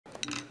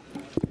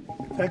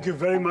Thank you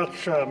very much,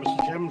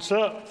 Mr. Chairman,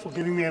 sir, for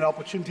giving me an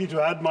opportunity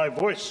to add my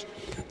voice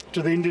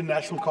to the Indian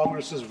National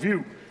Congress's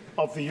view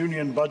of the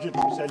Union budget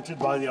presented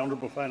by the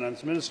Honourable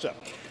Finance Minister.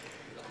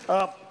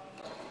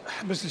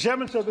 Mr.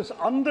 Chairman, sir, this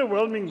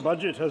underwhelming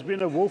budget has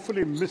been a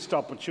woefully missed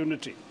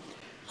opportunity.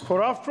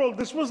 For after all,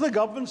 this was the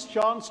government's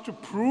chance to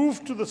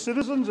prove to the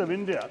citizens of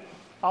India,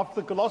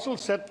 after the colossal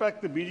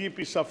setback the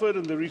BJP suffered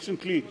in the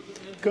recently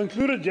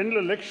concluded general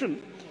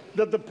election,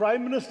 that the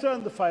Prime Minister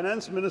and the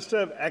Finance Minister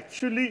have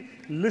actually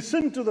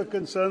listened to the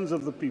concerns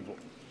of the people.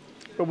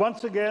 But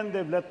once again,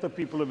 they've let the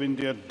people of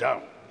India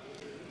down.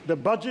 The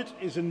budget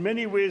is in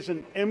many ways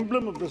an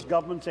emblem of this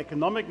government's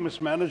economic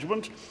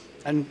mismanagement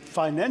and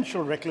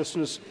financial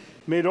recklessness,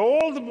 made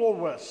all the more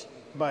worse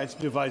by its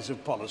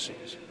divisive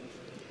policies.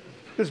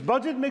 This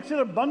budget makes it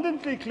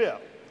abundantly clear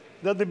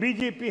that the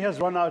BJP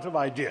has run out of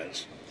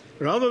ideas.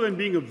 Rather than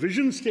being a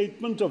vision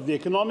statement of the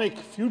economic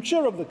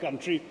future of the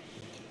country,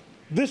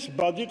 this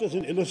budget is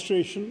an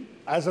illustration,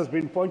 as has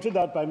been pointed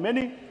out by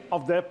many,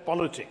 of their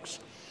politics.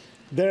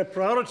 Their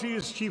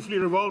priorities chiefly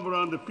revolve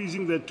around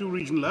appeasing their two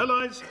regional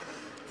allies,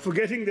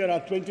 forgetting there are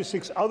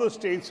 26 other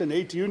states and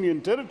 8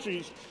 union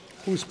territories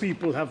whose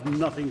people have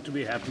nothing to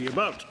be happy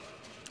about.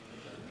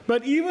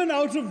 But even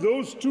out of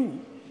those two,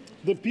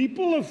 the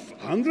people of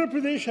Andhra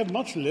Pradesh have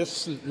much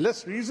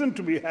less reason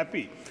to be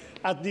happy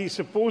at the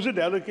supposed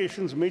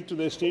allocations made to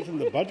their state in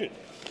the budget.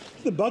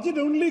 The budget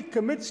only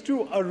commits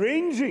to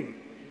arranging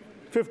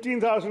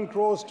 15,000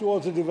 crores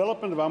towards the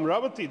development of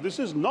Amravati. This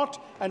is not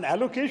an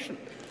allocation.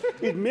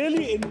 It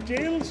merely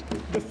entails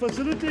the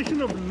facilitation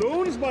of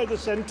loans by the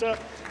centre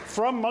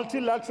from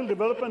multilateral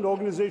development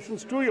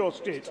organizations to your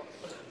state.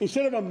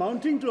 Instead of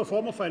amounting to a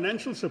form of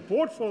financial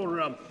support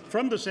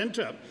from the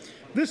centre,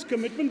 this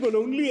commitment will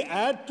only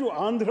add to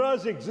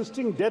Andhra's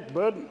existing debt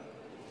burden.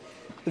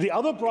 The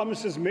other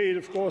promises made,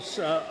 of course,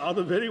 are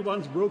the very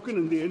ones broken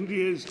in the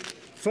NDA's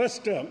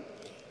first term.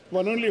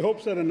 One only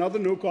hopes that another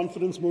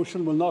no-confidence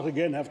motion will not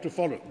again have to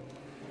follow.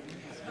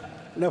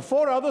 Now,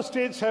 4 other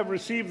states have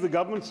received the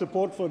government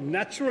support for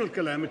natural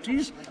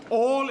calamities,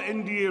 all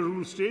NDA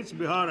rule states,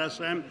 Bihar,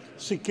 Assam,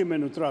 Sikkim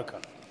and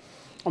Uttarakhand.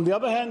 On the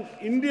other hand,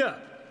 India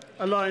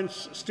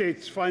alliance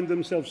states find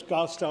themselves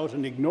cast out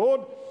and ignored.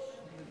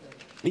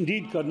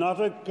 Indeed,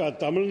 Karnataka,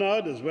 Tamil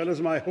Nadu, as well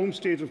as my home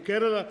state of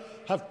Kerala,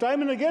 have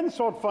time and again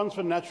sought funds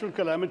for natural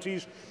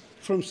calamities,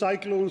 from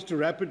cyclones to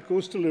rapid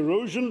coastal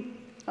erosion,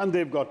 and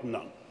they've got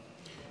none.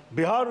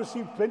 Bihar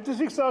received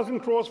 26,000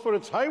 crores for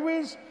its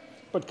highways,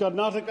 but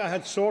Karnataka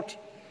had sought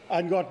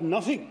and got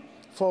nothing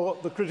for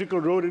the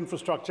critical road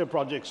infrastructure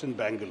projects in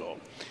Bangalore.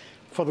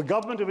 For the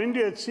government of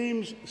India, it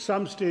seems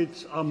some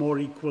states are more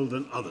equal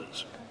than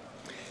others.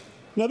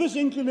 Now, this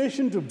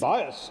inclination to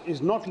bias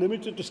is not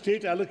limited to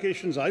state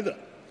allocations either.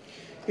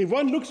 If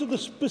one looks at the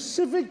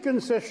specific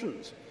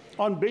concessions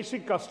on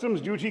basic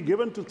customs duty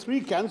given to 3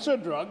 cancer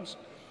drugs,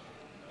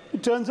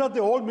 it turns out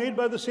they're all made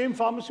by the same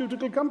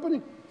pharmaceutical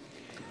company.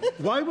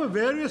 Why were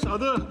various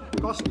other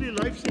costly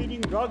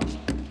life-saving drugs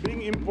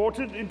being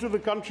imported into the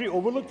country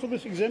overlooked for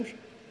this exemption?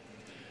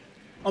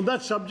 On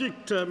that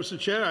subject, Mr.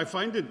 Chair, I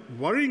find it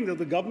worrying that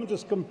the government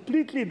has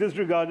completely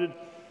disregarded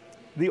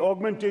the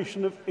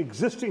augmentation of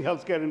existing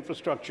healthcare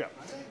infrastructure.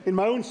 In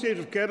my own state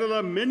of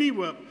Kerala, many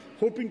were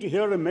hoping to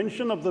hear a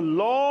mention of the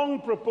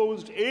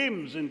long-proposed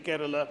aims in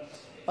Kerala.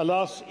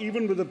 Alas,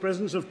 even with the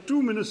presence of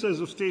 2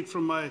 ministers of state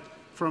from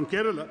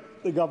Kerala,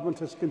 the government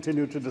has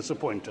continued to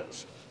disappoint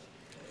us.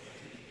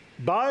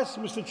 Bias,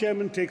 Mr.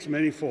 Chairman, takes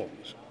many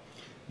forms.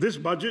 This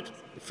budget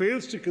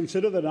fails to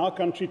consider that in our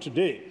country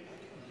today,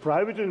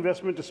 private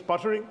investment is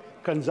sputtering,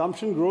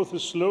 consumption growth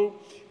is slow,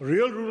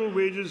 real rural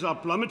wages are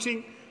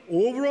plummeting,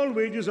 overall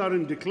wages are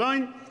in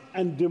decline,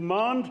 and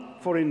demand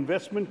for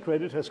investment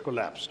credit has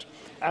collapsed.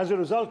 As a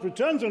result,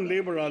 returns on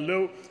labour are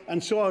low,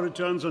 and so are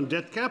returns on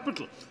debt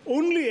capital.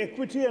 Only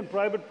equity and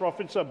private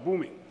profits are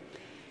booming.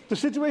 The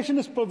situation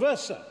is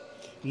perverse, sir.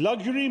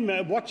 Luxury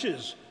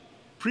watches,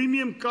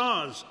 premium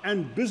cars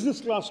and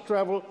business-class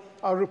travel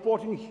are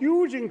reporting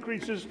huge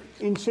increases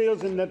in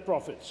sales and net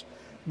profits.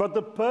 But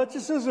the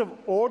purchases of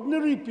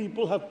ordinary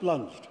people have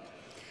plunged.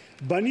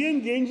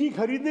 Baniyan genji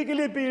खरीदने के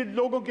लिए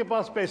लोगों के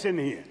पास पैसे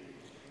नहीं हैं.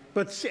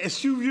 But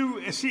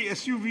SUV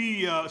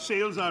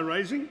sales are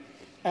rising,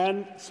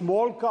 and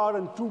small car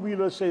and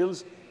two-wheeler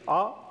sales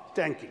are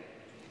tanking.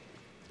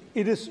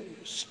 It is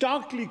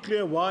starkly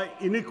clear why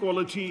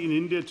inequality in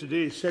India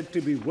today is said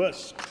to be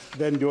worse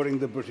than during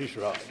the British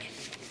Raj.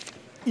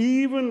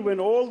 Even when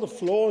all the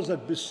flaws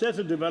that beset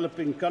a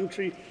developing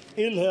country,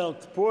 ill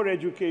health, poor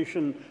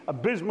education,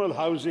 abysmal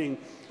housing,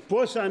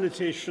 poor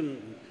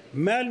sanitation,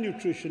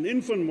 malnutrition,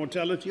 infant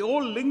mortality,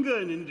 all linger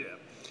in India,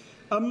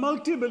 a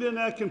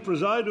multi-billionaire can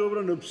preside over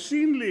an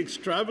obscenely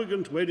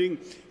extravagant wedding,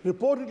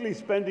 reportedly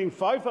spending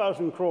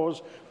 5,000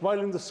 crores, while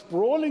in the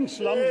sprawling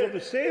slums of the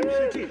same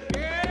city,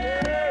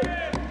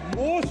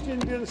 most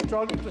Indians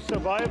struggle to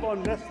survive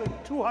on less than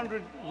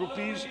 200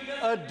 rupees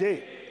a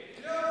day.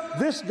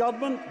 This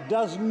government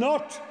does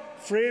not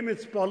frame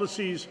its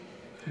policies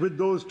with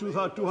those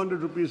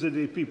 200 rupees a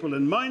day people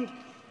in mind.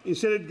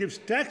 Instead, it gives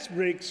tax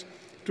breaks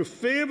to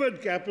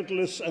favoured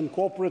capitalists and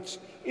corporates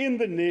in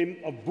the name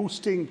of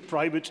boosting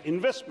private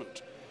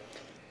investment.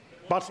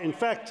 But in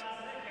fact,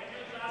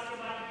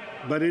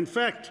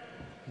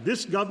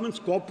 this government's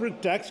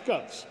corporate tax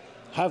cuts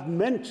have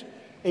meant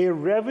a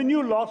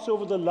revenue loss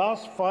over the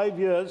last 5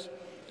 years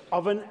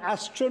of an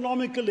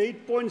astronomical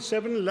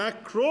 8.7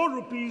 lakh crore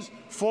rupees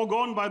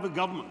foregone by the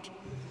government.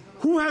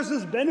 Who has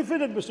this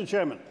benefited, Mr.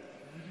 Chairman?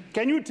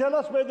 Can you tell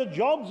us where the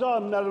jobs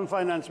are, Madam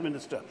Finance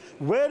Minister?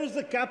 Where is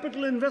the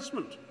capital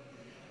investment?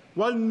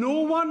 While no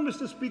one,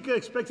 Mr. Speaker,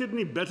 expected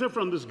any better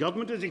from this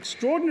government, it's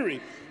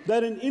extraordinary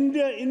that in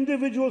India,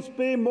 individuals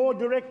pay more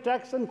direct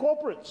tax than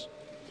corporates.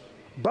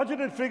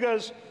 Budgeted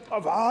figures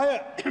of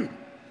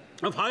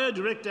higher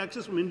direct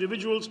taxes from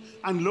individuals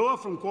and lower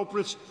from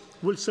corporates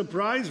will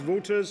surprise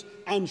voters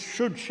and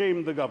should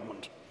shame the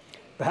government.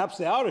 Perhaps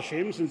they are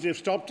ashamed since they've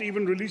stopped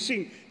even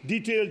releasing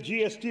detailed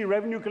GST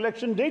revenue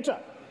collection data,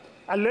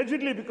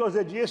 allegedly because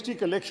their GST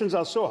collections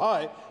are so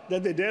high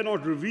that they dare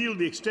not reveal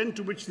the extent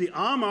to which the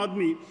Aam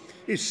Aadmi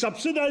is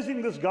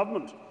subsidizing this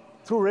government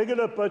through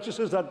regular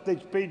purchases that they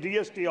pay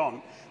GST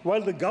on,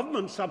 while the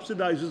government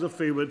subsidizes a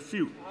favoured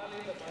few.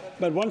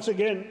 But once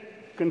again,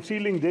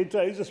 concealing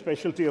data is a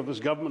specialty of this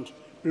government.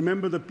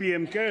 Remember the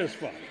PM Cares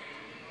Fund.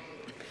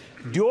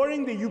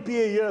 During the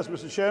UPA years,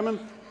 Mr. Chairman,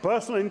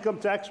 personal income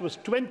tax was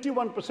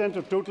 21%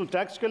 of total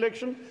tax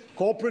collection,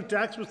 corporate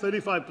tax was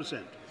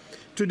 35%.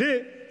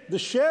 Today, the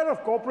share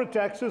of corporate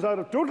taxes out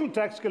of total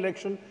tax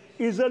collection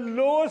is the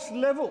lowest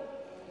level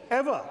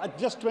ever at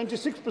just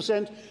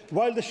 26%,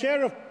 while the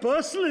share of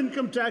personal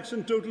income tax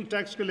in total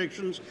tax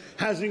collections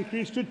has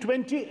increased to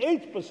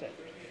 28%.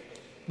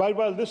 But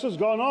while this has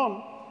gone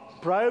on,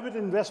 private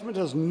investment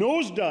has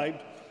nosedived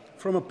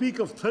from a peak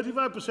of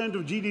 35%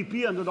 of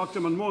GDP under Dr.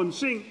 Manmohan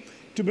Singh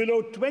to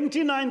below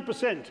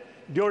 29%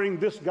 during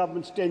this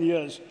government's 10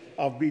 years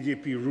of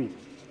BJP rule.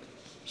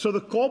 So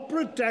the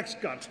corporate tax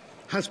cut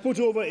has put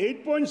over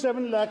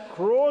 8.7 lakh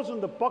crores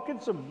in the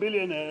pockets of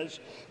billionaires,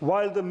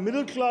 while the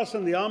middle class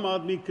and the Aam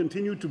Aadmi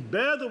continue to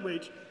bear the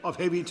weight of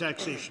heavy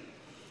taxation.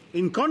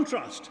 In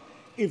contrast,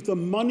 if the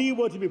money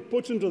were to be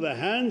put into the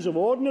hands of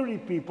ordinary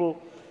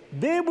people,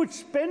 they would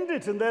spend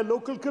it in their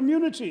local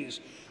communities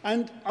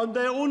and on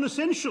their own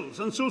essentials,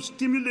 and so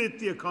stimulate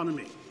the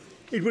economy.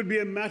 It would be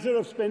a matter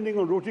of spending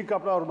on roti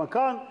kapda or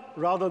makan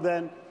rather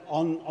than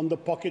on the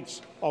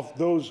pockets of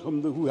those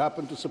who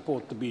happen to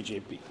support the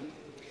BJP.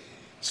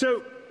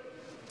 So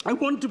I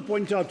want to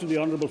point out to the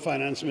Honourable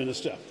Finance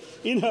Minister,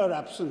 in her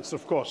absence,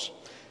 of course,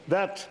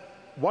 that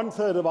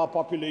 1/3 of our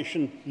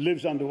population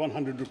lives under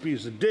 100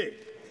 rupees a day.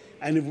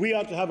 And if we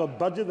are to have a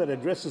budget that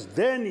addresses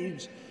their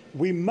needs,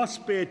 we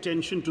must pay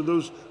attention to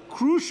those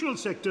crucial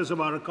sectors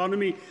of our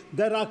economy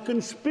that are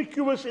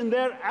conspicuous in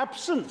their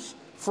absence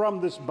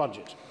from this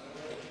budget.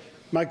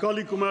 My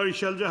colleague Kumari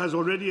Shelja has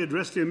already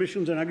addressed the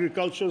emissions and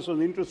agriculture, so in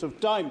the interest of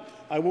time,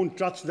 I won't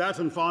touch that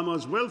and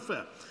farmers'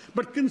 welfare.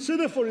 But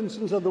consider, for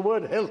instance, that the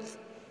word health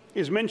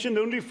is mentioned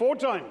only 4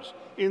 times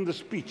in the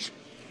speech.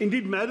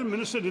 Indeed, Madam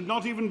Minister did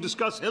not even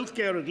discuss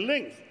healthcare at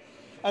length.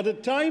 At a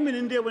time in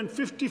India when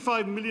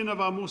 55 million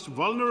of our most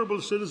vulnerable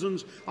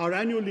citizens are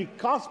annually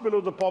cast below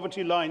the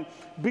poverty line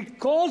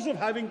because of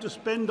having to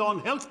spend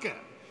on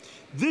healthcare,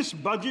 this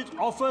budget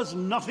offers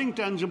nothing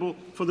tangible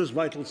for this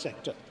vital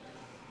sector.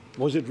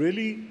 Was it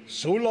really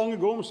so long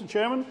ago, Mr.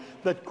 Chairman,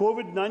 that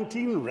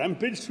COVID-19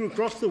 rampaged through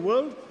across the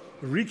world,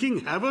 wreaking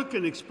havoc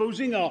and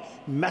exposing our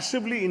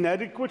massively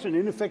inadequate and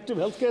ineffective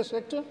healthcare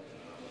sector?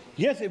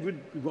 Yes, if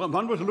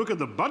one were to look at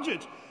the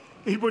budget,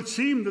 it would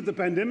seem that the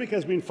pandemic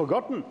has been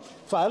forgotten,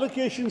 for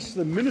allocations to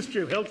the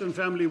Ministry of Health and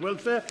Family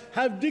Welfare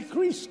have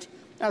decreased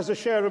as a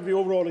share of the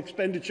overall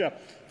expenditure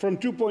from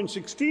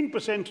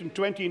 2.16% in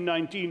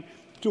 2019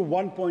 to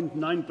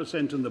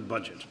 1.9% in the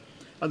budget.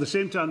 At the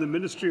same time, the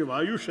Ministry of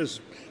Ayush has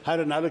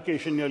had an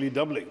allocation nearly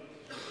doubling.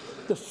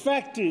 The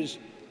fact is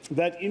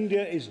that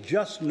India is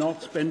just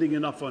not spending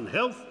enough on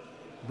health.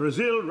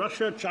 Brazil,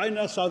 Russia,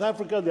 China, South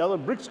Africa, the other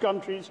BRICS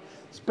countries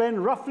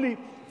spend roughly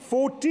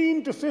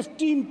 14 to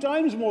 15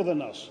 times more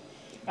than us.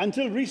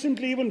 Until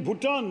recently, even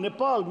Bhutan,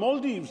 Nepal,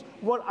 Maldives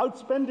were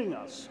outspending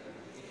us.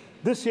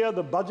 This year,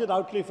 the budget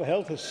outlay for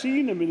health has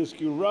seen a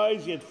minuscule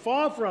rise, yet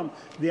far from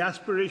the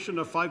aspiration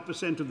of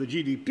 5% of the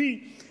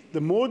GDP, the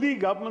Modi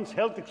government's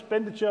health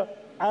expenditure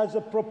as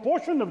a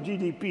proportion of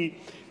GDP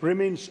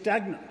remains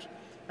stagnant,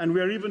 and we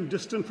are even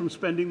distant from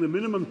spending the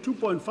minimum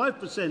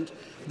 2.5%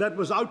 that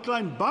was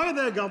outlined by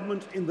their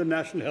government in the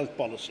National Health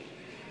Policy.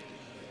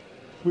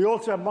 We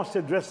also must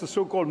address the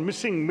so-called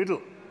missing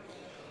middle.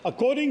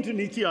 According to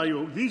Niti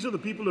Aayog, these are the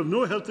people who have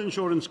no health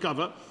insurance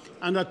cover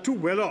and are too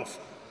well off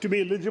to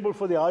be eligible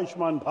for the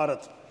Ayushman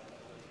Bharat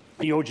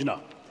Yojana.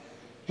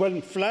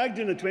 When flagged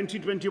in a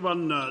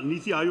 2021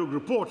 Niti Aayog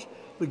report,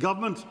 the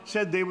government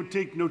said they would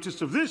take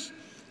notice of this,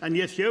 and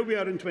yet here we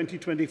are in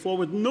 2024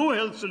 with no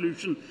health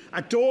solution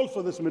at all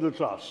for this middle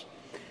class.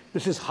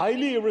 This is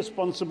highly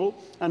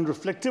irresponsible and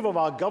reflective of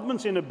our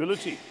government's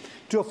inability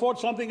to afford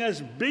something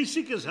as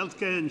basic as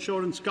healthcare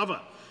insurance cover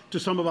to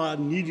some of our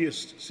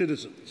neediest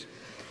citizens.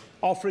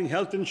 Offering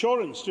health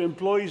insurance to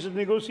employees at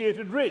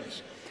negotiated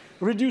rates,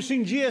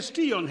 reducing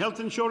GST on health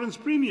insurance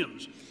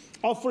premiums,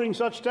 offering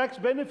such tax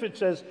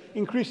benefits as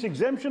increased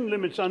exemption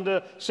limits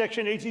under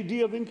Section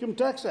 80D of the Income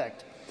Tax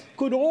Act,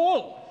 could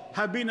all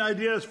have been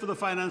ideas for the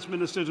Finance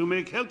Minister to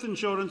make health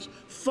insurance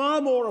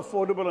far more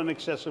affordable and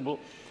accessible,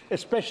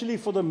 especially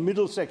for the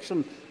middle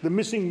section, the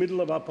missing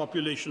middle of our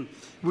population,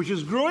 which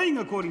is growing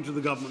according to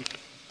the government,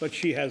 but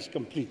she has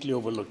completely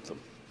overlooked them.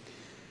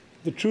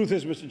 The truth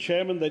is, Mr.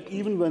 Chairman, that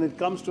even when it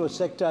comes to a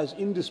sector as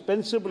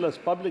indispensable as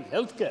public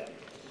health care,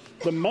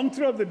 the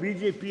mantra of the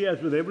BJP,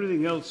 as with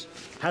everything else,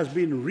 has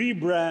been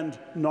rebrand,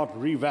 not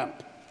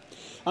revamp.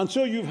 And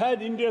so you've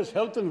had India's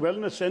health and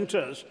wellness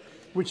centres,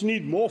 which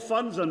need more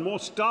funds and more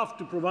staff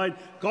to provide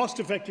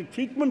cost-effective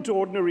treatment to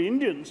ordinary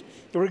Indians,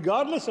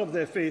 regardless of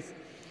their faith,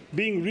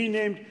 being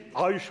renamed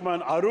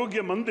Ayushman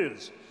Arogya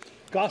Mandirs,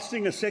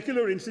 casting a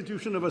secular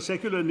institution of a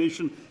secular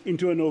nation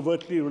into an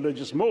overtly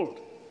religious mould.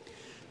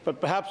 But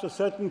perhaps a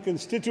certain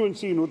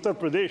constituency in Uttar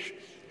Pradesh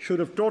should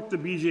have taught the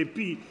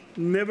BJP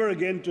never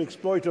again to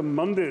exploit a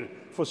mandir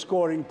for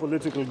scoring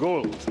political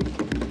goals.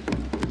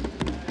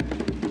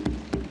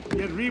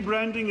 Yet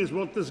rebranding is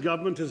what this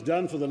government has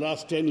done for the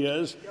last 10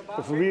 years.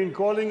 We've been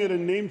calling it a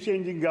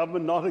name-changing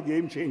government, not a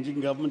game-changing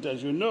government,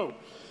 as you know.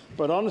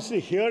 But honestly,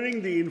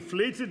 hearing the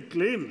inflated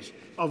claims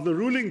of the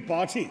ruling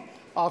party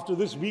after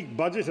this week's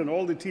budget and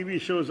all the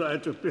TV shows I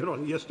had to appear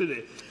on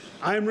yesterday,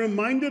 I am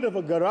reminded of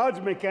a garage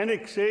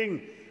mechanic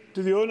saying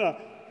to the owner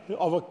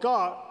of a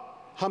car,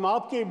 हम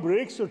आपके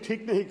brakes तो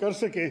ठीक नहीं कर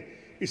सके,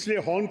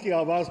 इसलिए horn की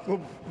आवाज़ को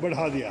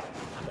बढ़ा दिया.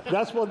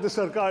 That's what the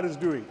Sarkar is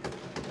doing.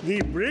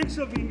 The brakes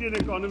of the Indian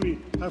economy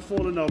have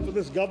fallen out, but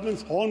this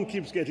government's horn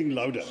keeps getting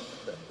louder.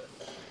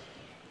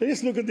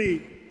 Let's look at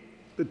the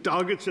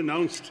targets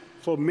announced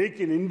for Make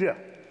in India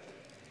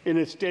in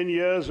its 10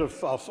 years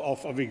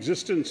of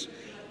existence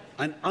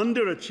and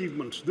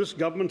underachievement. This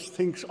government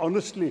thinks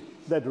honestly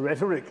that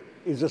rhetoric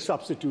is a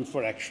substitute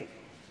for action.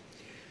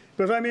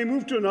 But if I may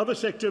move to another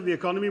sector of the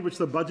economy which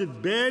the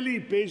budget barely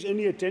pays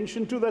any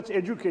attention to, that's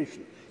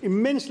education,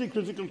 immensely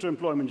critical to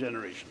employment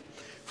generation.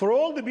 For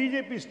all the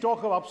BJP's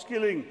talk of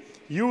upskilling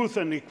youth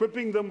and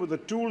equipping them with the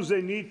tools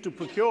they need to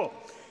procure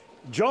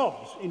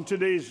jobs in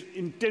today's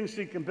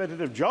intensely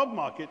competitive job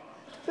market,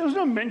 there was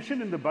no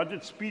mention in the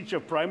budget speech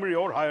of primary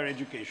or higher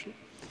education.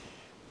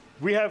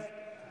 We have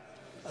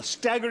a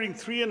staggering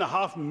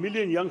 3.5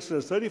 million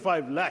youngsters,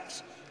 35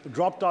 lakhs,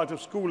 dropped out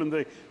of school in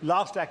the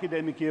last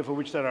academic year for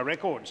which there are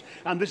records.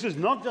 And this is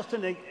not just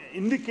an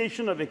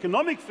indication of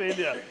economic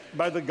failure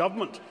by the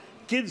government,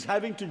 kids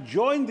having to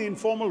join the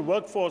informal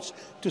workforce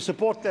to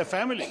support their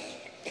families,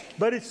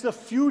 but it's the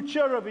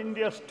future of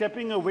India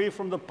stepping away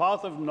from the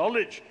path of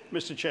knowledge,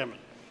 Mr. Chairman.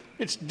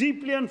 It's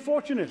deeply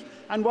unfortunate,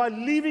 and while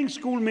leaving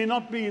school may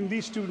not be in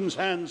these students'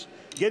 hands,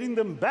 getting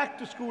them back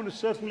to school is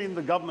certainly in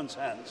the government's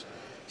hands.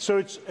 So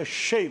it's a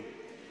shame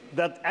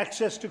that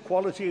access to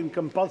quality and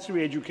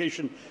compulsory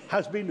education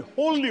has been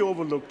wholly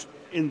overlooked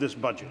in this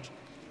budget.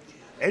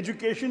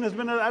 Education has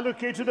been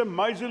allocated a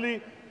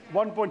miserly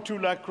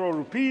 1.2 lakh crore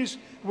rupees,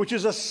 which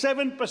is a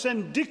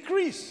 7%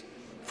 decrease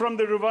from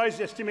the revised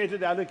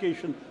estimated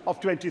allocation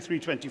of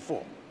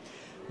 23-24.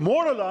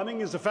 More alarming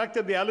is the fact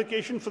that the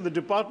allocation for the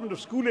Department of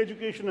School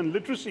Education and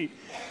Literacy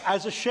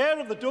as a share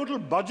of the total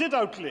budget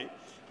outlay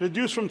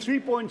reduced from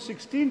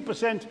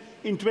 3.16%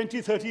 in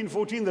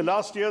 2013-14, the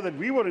last year that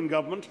we were in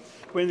government,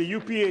 when the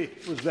UPA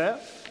was there,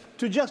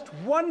 to just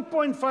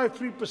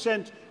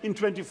 1.53% in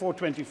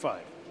 24-25.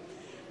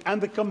 And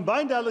the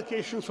combined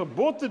allocations for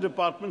both the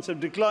departments have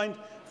declined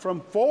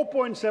from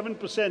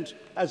 4.7%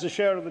 as a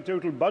share of the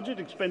total budget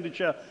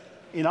expenditure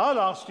in our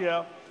last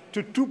year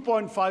to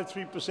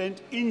 2.53%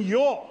 in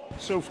your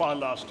so far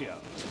last year.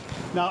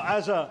 Now,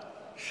 as a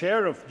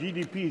share of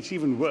GDP, it's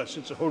even worse.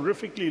 It's a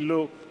horrifically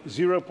low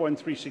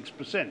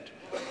 0.36%.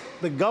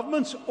 The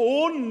government's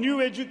own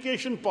new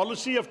education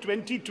policy of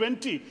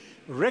 2020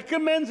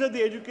 recommends that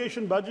the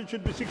education budget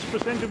should be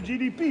 6% of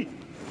GDP.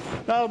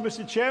 Now,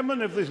 Mr.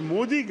 Chairman, if this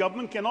Modi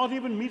government cannot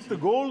even meet the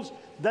goals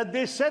that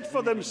they set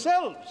for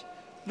themselves,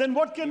 then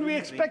what can we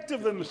expect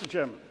of them, Mr.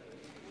 Chairman?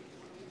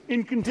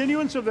 In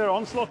continuance of their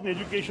onslaught in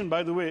education,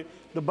 by the way,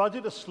 the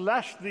budget has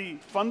slashed the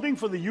funding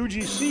for the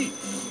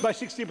UGC by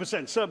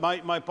 60%. Sir,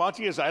 my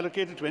party has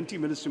allocated 20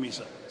 minutes to me,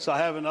 sir. So I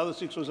have another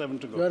 6 or 7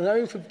 to go. You are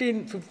having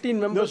 15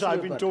 members. No, sir,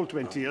 I've been told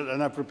 20,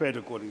 and I've prepared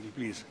accordingly,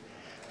 please.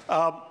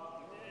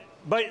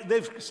 But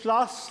they've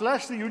slashed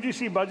the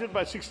UGC budget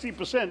by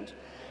 60%,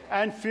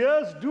 and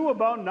fears do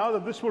abound now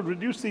that this will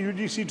reduce the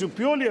UGC to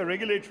purely a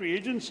regulatory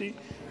agency,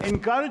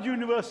 encourage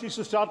universities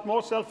to start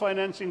more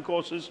self-financing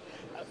courses,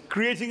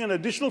 creating an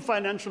additional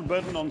financial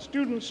burden on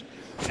students,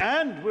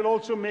 and will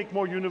also make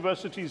more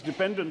universities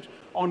dependent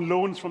on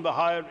loans from the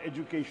Higher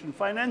Education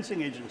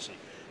Financing Agency,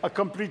 a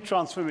complete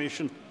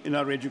transformation in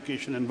our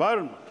education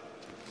environment.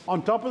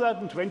 On top of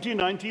that, in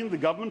 2019, the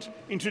government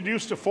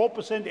introduced a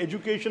 4%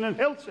 education and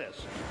health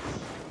cess,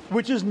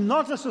 which is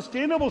not a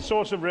sustainable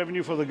source of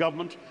revenue for the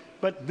government,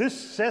 but this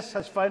cess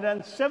has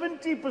financed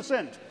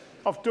 70%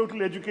 of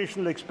total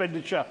educational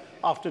expenditure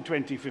after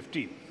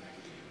 2015.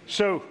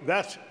 So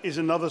that is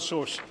another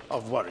source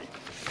of worry.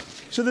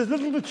 So there's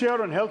little to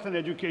cheer on health and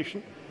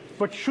education.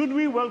 But should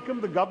we welcome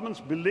the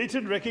government's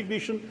belated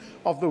recognition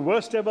of the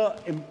worst ever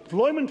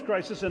employment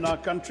crisis in our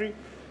country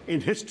in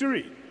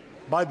history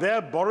by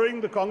their borrowing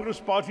the Congress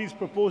Party's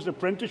proposed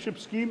apprenticeship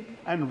scheme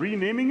and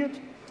renaming it?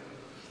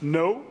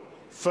 No.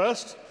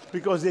 First,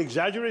 because the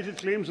exaggerated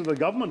claims of the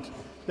government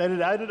that it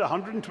added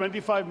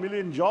 125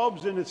 million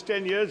jobs in its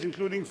 10 years,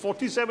 including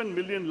 47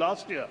 million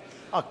last year,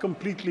 are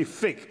completely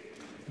fake.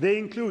 They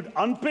include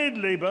unpaid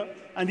labor,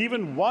 and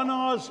even 1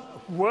 hour's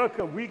work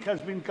a week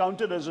has been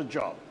counted as a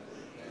job.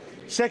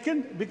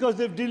 Second, because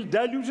they've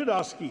diluted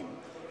our scheme.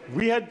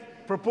 We had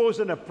proposed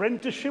an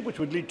apprenticeship, which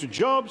would lead to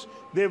jobs.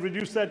 They've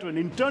reduced that to an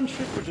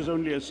internship, which is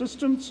only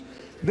assistance.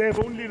 They've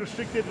only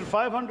restricted to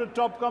 500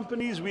 top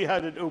companies. We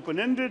had it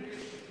open-ended.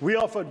 We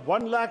offered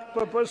 1 lakh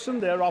per person.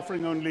 They're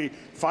offering only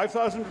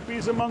 5,000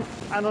 rupees a month.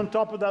 And on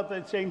top of that,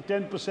 they're saying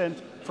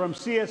 10% from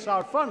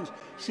CSR funds.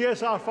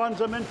 CSR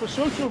funds are meant for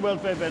social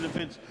welfare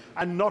benefits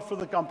and not for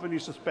the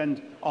companies to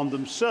spend on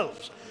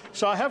themselves.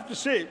 So I have to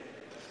say,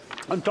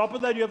 on top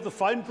of that, you have the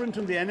fine print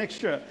in the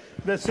annexure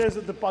that says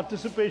that the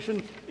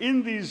participation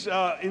in these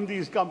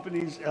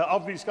companies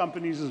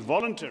is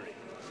voluntary.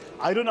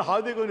 I don't know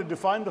how they're going to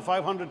define the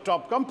 500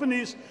 top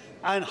companies,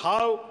 and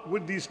how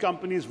would these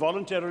companies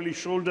voluntarily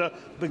shoulder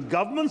the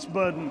government's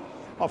burden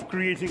of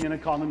creating an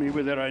economy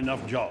where there are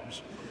enough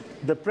jobs.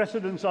 The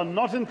precedents are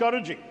not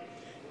encouraging.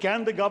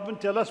 Can the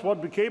government tell us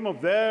what became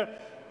of their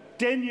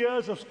 10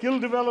 years of skill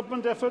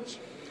development efforts?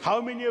 How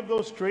many of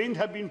those trained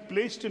have been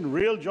placed in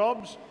real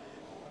jobs?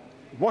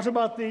 What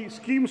about the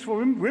schemes for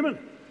women?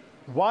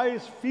 Why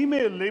is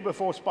female labour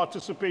force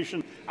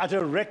participation at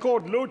a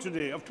record low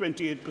today of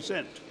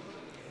 28%?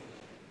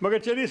 मगर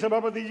चलिए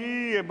सभापति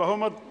जी,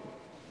 बहुमत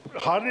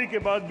हारने के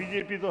बाद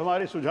BJP तो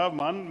हमारे सुझाव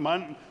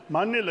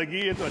मानने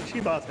लगी, ये तो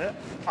अच्छी बात है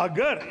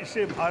अगर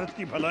इससे भारत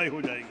की भलाई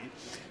हो जाएगी.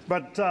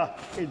 But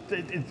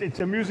it's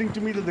amusing to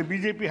me that the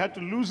BJP had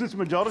to lose its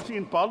majority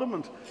in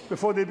Parliament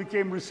before they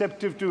became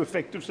receptive to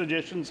effective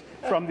suggestions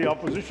from the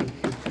opposition.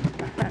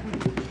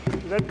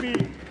 Let me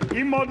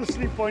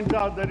immodestly point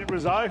out that it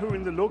was I who,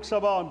 in the Lok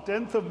Sabha on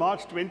 10th of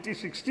March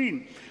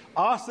 2016,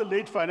 asked the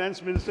late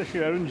Finance Minister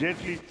Shri Arun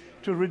Jaitley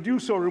to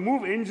reduce or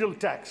remove angel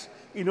tax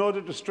in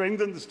order to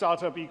strengthen the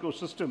startup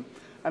ecosystem.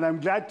 And I'm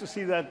glad to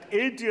see that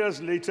 8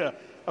 years later,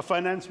 a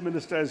finance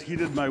minister has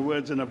heeded my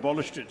words and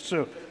abolished it.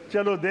 So,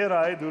 chalo der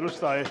aaye,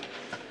 durust aaye.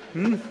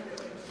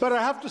 But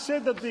I have to say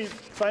that the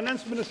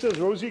finance minister's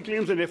rosy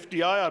claims on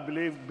FDI are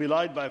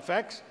belied by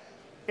facts.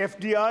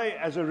 FDI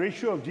as a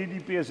ratio of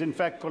GDP has in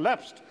fact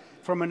collapsed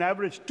from an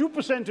average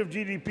 2% of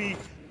GDP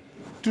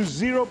to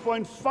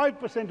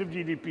 0.5% of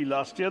GDP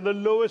last year, the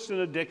lowest in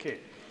a decade.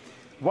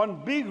 One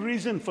big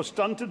reason for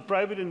stunted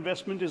private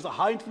investment is the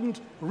heightened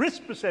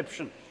risk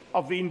perception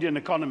of the Indian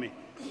economy.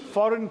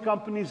 Foreign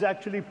companies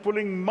actually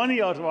pulling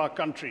money out of our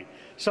country.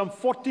 Some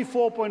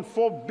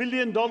 $44.4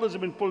 billion have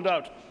been pulled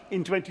out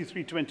in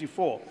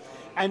 23-24.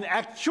 And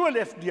actual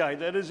FDI,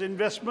 that is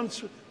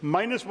investments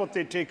minus what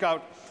they take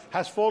out,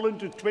 has fallen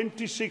to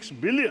 26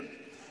 billion,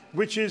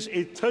 which is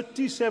a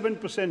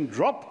 37%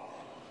 drop,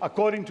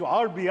 according to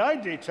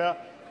RBI data,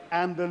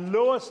 and the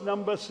lowest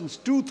number since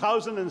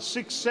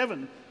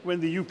 2006-07, when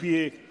the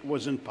UPA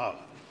was in power.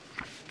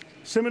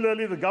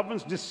 Similarly, the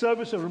government's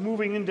disservice of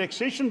removing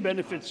indexation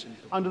benefits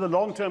under the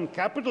long-term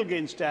capital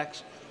gains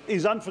tax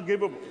is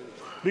unforgivable,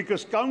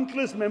 because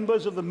countless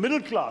members of the middle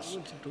class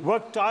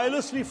worked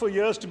tirelessly for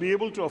years to be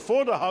able to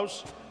afford a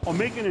house or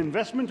make an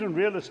investment in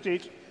real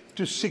estate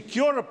to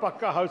secure a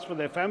pakka house for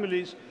their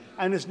families,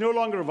 and it's no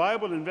longer a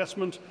viable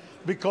investment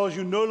because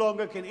you no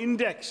longer can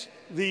index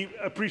the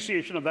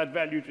appreciation of that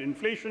value to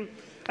inflation,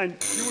 and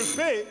you will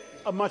pay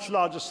a much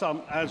larger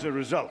sum as a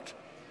result.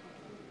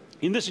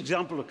 In this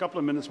example, a couple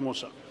of minutes more,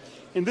 sir.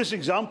 In this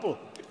example,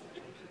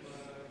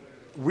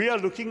 we are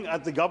looking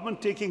at the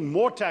government taking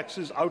more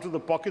taxes out of the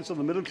pockets of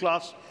the middle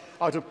class,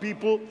 out of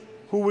people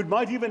who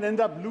might even end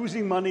up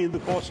losing money in the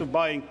course of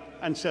buying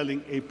and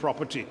selling a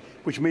property,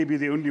 which may be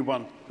the only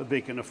one that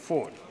they can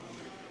afford.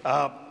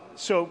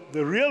 So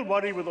the real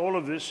worry with all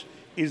of this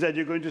is that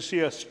you're going to see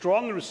a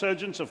strong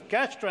resurgence of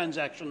cash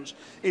transactions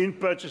in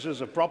purchases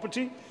of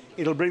property.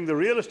 It'll bring the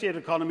real estate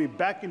economy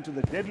back into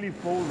the deadly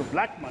pool of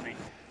black money.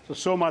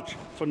 So much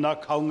for na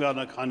khaunga,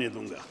 na khane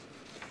dunga.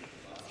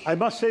 I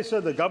must say, sir,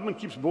 the government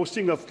keeps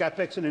boasting of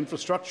capex and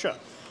infrastructure,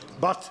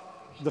 but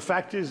the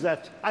fact is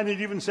that, and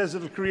it even says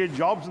it will create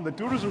jobs in the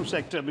tourism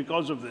sector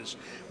because of this.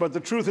 But the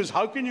truth is,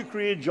 how can you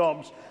create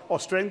jobs or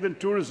strengthen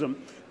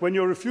tourism when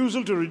your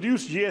refusal to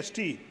reduce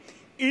GST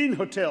in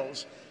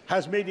hotels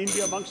has made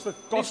India amongst the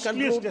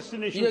costliest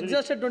destinations? You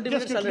exhausted 20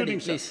 minutes already,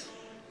 please.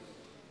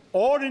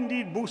 Or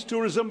indeed boost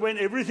tourism when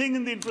everything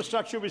in the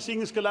infrastructure we're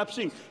seeing is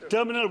collapsing.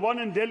 Terminal 1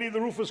 in Delhi,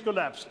 the roof has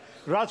collapsed.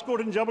 Rajkot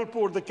and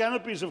Jabalpur, the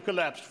canopies have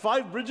collapsed.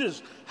 5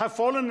 bridges have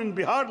fallen in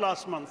Bihar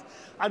last month.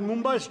 And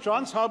Mumbai's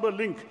Trans-Harbour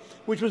Link,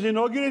 which was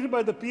inaugurated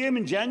by the PM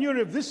in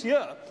January of this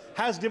year,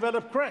 has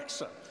developed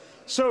cracks.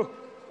 So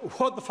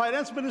what the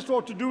finance minister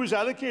ought to do is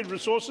allocate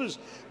resources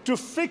to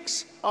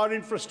fix our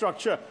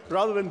infrastructure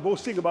rather than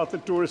boasting about the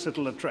tourists it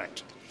will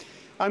attract.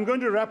 I'm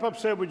going to wrap up,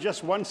 sir, with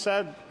just one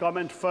sad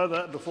comment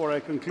further before I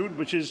conclude,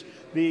 which is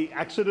the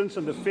accidents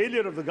and the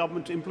failure of the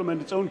government to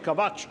implement its own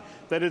kavach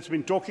that it's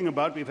been talking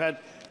about. We've had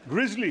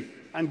grisly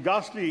and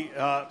ghastly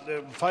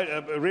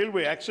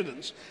railway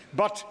accidents,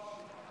 but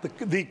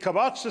the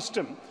kavach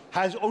system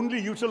has only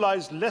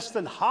utilized less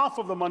than half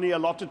of the money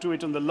allotted to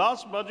it in the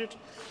last budget,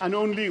 and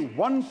only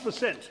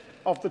 1%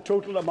 of the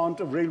total amount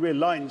of railway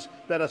lines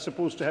that are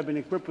supposed to have been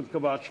equipped with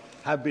kavach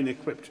have been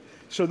equipped.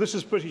 So this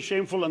is pretty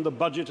shameful, and the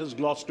budget has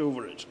glossed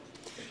over it.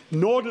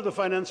 Nor did the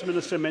finance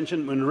minister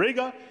mention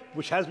Manrega,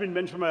 which has been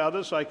mentioned by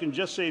others, so I can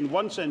just say in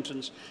one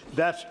sentence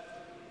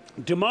that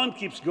demand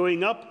keeps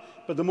going up,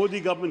 but the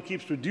Modi government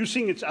keeps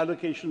reducing its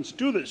allocations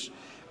to this.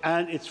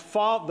 And it's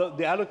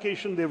the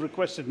allocation they've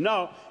requested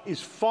now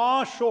is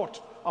far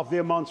short of the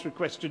amounts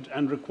requested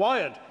and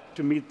required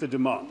to meet the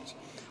demands.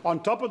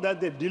 On top of that,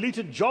 they've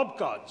deleted job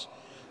cards.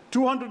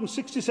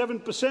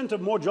 267%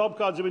 of more job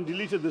cards have been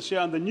deleted this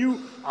year, and the new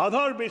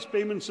Aadhaar-based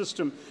payment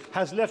system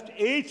has left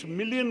 8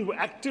 million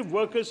active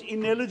workers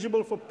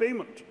ineligible for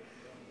payment.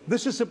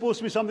 This is supposed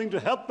to be something to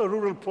help the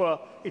rural poor.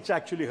 It's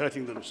actually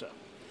hurting them, sir.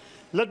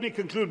 Let me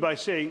conclude by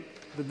saying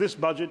that this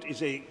budget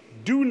is a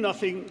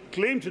do-nothing,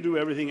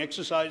 claim-to-do-everything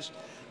exercise.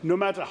 No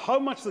matter how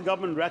much the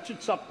government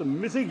ratchets up the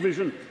mythic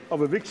vision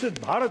of a Viksit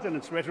Bharat and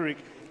its rhetoric,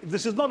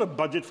 this is not a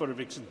budget for a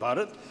Viksit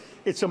Bharat.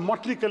 It's a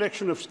motley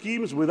collection of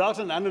schemes without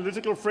an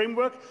analytical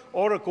framework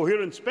or a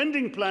coherent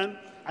spending plan,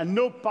 and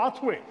no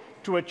pathway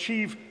to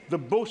achieve the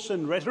boasts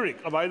and rhetoric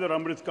of either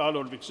Amrit Kal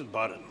or Viksit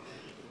Bharat.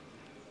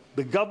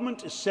 The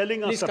government is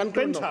selling us a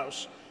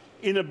penthouse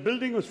in a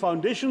building whose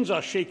foundations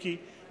are shaky,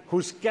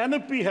 whose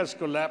canopy has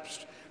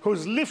collapsed,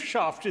 whose lift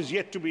shaft is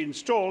yet to be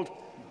installed,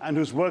 and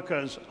whose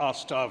workers are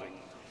starving.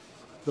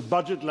 The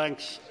budget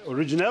lacks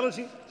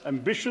originality,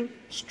 ambition,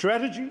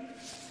 strategy.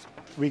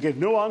 We get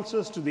no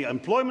answers to the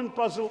employment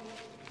puzzle.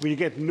 We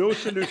get no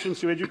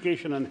solutions to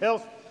education and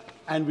health,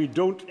 and we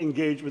don't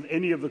engage with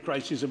any of the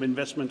crises of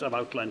investment I've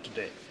outlined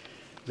today.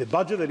 The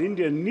budget that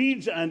India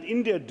needs and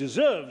India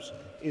deserves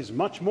is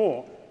much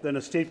more than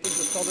a statement of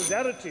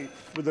solidarity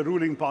with the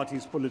ruling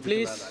party's political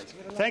allies.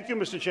 Thank you,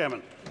 Mr.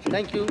 Chairman.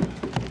 Thank you.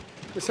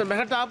 Mr.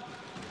 Mehatab,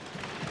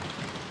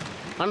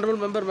 Honourable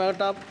Member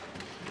Mehatab.